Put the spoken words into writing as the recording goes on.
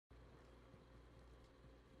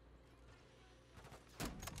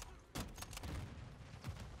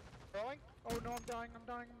Oh no, I'm dying, I'm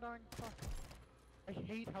dying, I'm dying. Fuck. I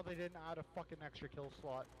hate how they didn't add a fucking extra kill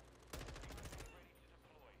slot.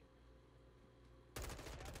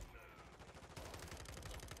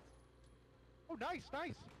 Oh, nice,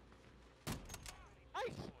 nice!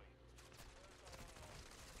 Nice!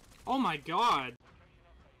 Oh my god!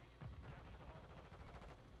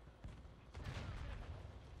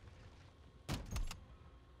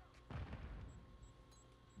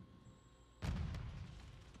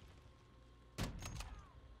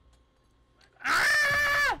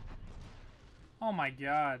 Ah! Oh my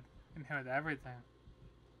god. I'm hit with everything.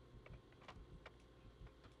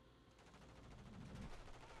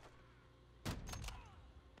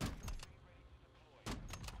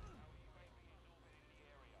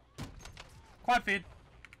 Quad feed.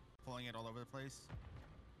 Pulling it all over the place,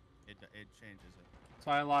 it changes it. That's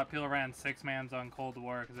why a lot of people ran 6-mans on Cold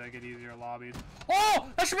War, because they get easier lobbies. Oh!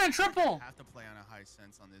 That should have been triple! I have to play on a high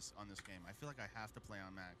sense on this game. I feel like I have to play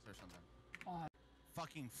on max or something. Oh.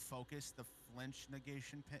 Fucking focus the flinch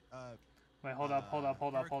negation pit. Wait, hold up.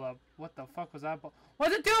 What the fuck was that?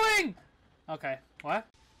 What's it doing? Okay, what?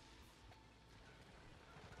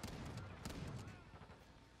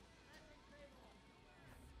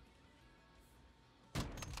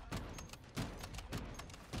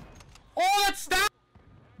 Oh, that's that!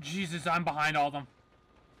 Jesus, I'm behind all of them.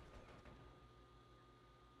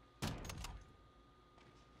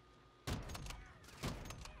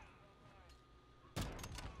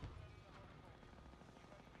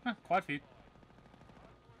 Huh, quad feed.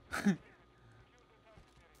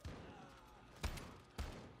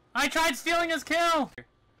 I tried stealing his kill!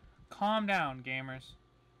 Calm down, gamers.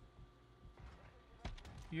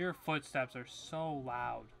 Your footsteps are so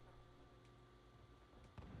loud.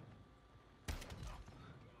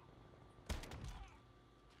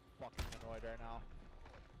 Fucking annoyed right now.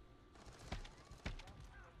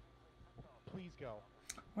 Please go.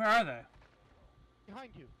 Where are they?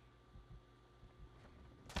 Behind you.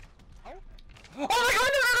 Oh? Oh my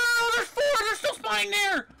god, no! There's 4! They're still spawning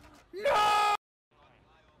there! No!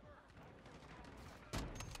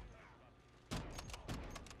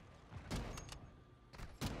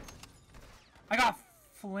 I got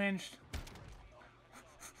flinched.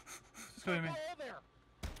 Just go to me.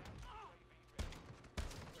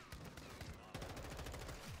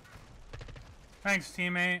 Thanks,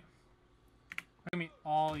 teammate. Let me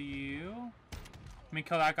all you. Let me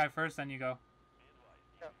kill that guy first, then you go.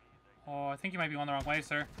 Yep. Oh, I think you might be going the wrong way,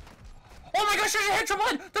 sir. Oh my gosh, there's a hit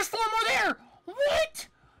one! There's 4 more there! What?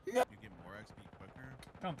 No. You get more XP quicker?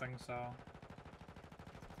 Don't think so.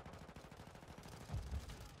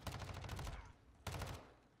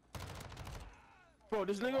 Bro,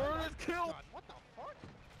 this nigga earned his kill! God, what the fuck?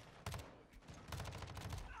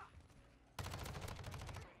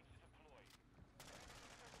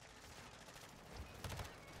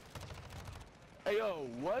 Hey yo,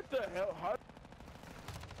 what the hell? How?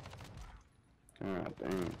 God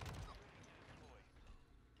damn.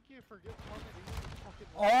 You forget fucking.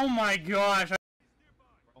 Oh my gosh.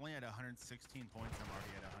 Only at 116 points. I'm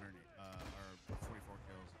already at 100 or 44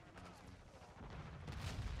 kills.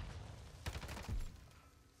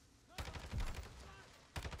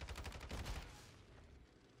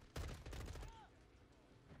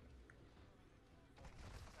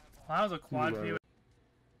 Well, that was a quad view.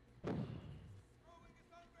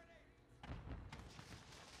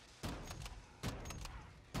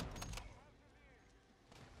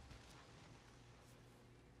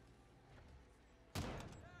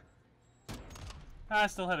 I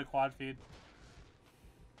still hit a quad feed.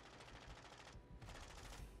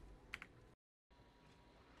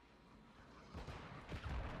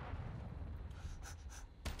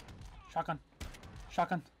 Shotgun.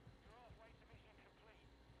 Shotgun.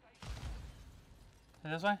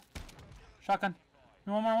 This way. Shotgun.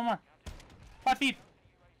 One more. Quad feed.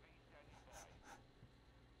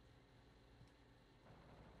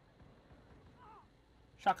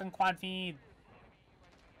 Shotgun quad feed.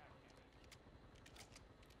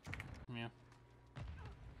 Yeah.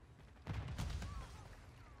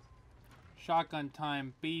 Shotgun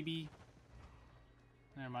time, baby.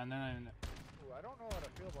 Never mind, they're not even. Ooh, I don't know how to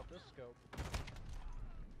feel about this scope.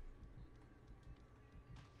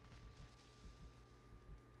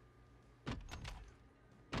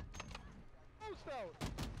 Post out!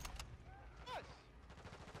 Yes!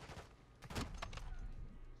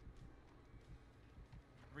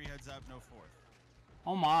 3 heads up, no 4th.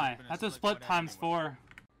 Oh my, that's a split times 4.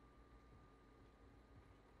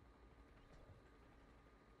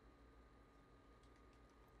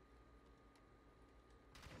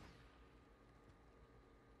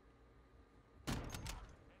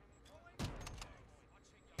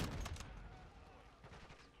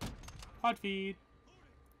 Hot feed.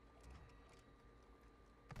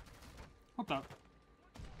 What the?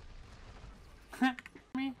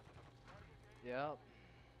 Me? Yep.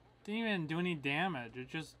 Didn't even do any damage. It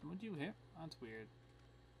just... What'd you hit? That's weird.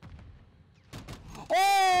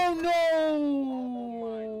 Oh no!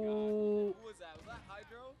 Who was that? Was that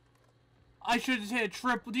Hydro? I should have hit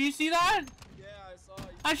triple. Do you see that? Yeah, I saw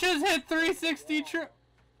you. I should have hit 360 trip.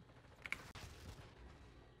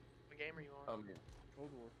 What game are you on?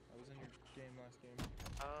 Cold War. I was in your game last game.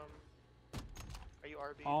 Are you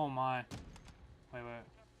RB? Oh my. Wait.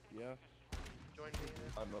 Yeah. Join me.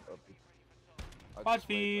 I'm not up. Hot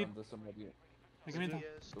feed. Give me the...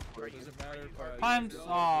 Does it matter if I... Times.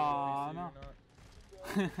 Aw, no.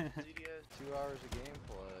 ZDS. 2 hours of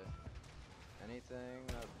gameplay. Anything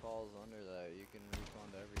that falls under that, you can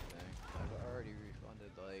refund everything. I've already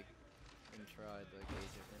refunded like and tried like 8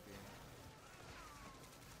 different games.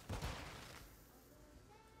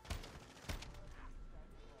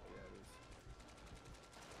 Yeah, it is.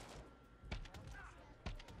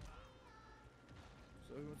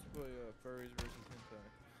 So who wants to play furries versus hentai?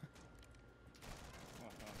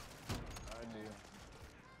 I do.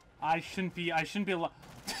 I shouldn't be alive.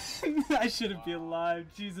 I shouldn't be alive.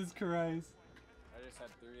 Jesus Christ. I just had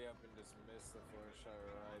 3 up and just missed the 4th shot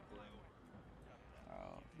right there.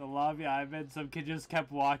 Oh, the lobby I been, some kid just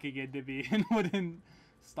kept walking into me and wouldn't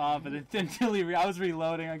stop it until I was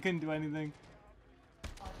reloading. I couldn't do anything.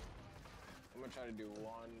 I'm gonna try to do 1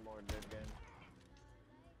 more dead game.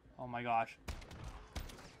 Oh my gosh.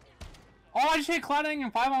 Oh, I just hit Clouding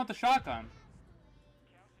and 5 on with the shotgun.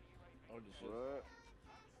 Oh, just what?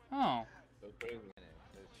 Oh. So crazy.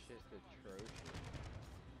 It's just atrocious.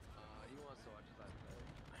 He wants to watch his iPad.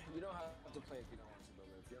 You don't have to play if you don't want to,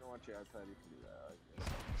 though. If you don't want your iPad, you can do that. I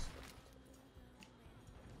guess.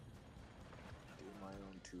 Do my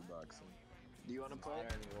own 2-boxing. Do you want to play?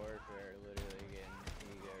 Modern Warfare literally getting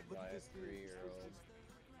egoed by a 3-year-old.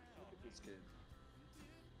 Look at this kid.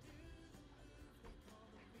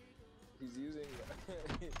 He's using.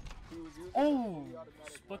 He was using. Oh. the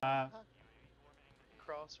automatic Split.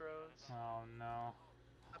 Crossroads. Oh no.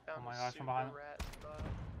 I found Oh my a gosh, I'm super behind. rat spot.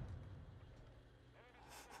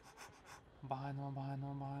 I'm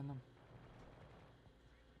behind them.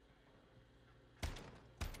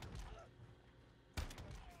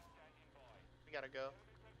 We gotta go.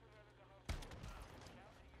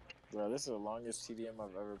 Bro, this is the longest TDM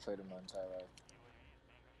I've ever played in my entire life.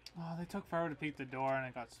 Oh, they took forever to peek the door and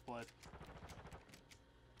it got split.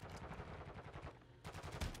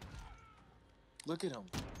 Look at him.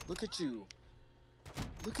 Look at you.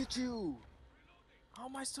 Look at you. How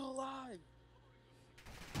am I still alive?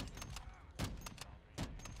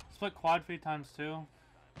 Split quad feed ×2.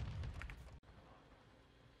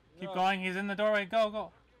 Keep No. going, he's in the doorway.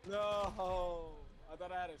 Go. No. I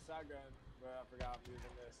thought I had a shotgun, but I forgot I'm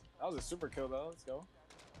using this. That was a super kill though. Let's go.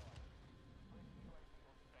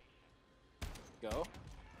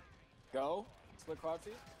 Go. Split quad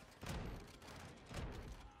feed.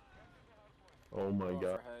 Oh my Going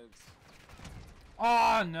god. for heads.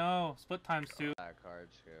 Oh no. Split ×2. That card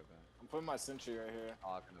scoping. I'm putting my sentry right here.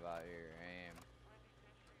 Talking about your aim.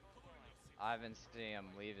 I haven't seen him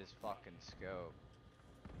leave his fucking scope.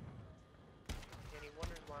 And he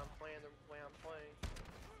wonders why I'm playing the way I'm playing.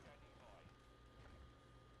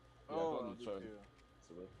 Yeah, Oh, I'm me trying. too.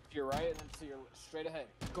 So To your right and then to your straight ahead.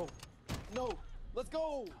 Go. No. Let's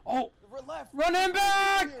go. Oh, We're left. run him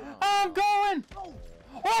back! I'm going! No.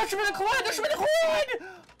 Oh, there should be the collide!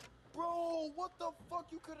 Bro, what the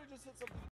fuck? You could have just hit something.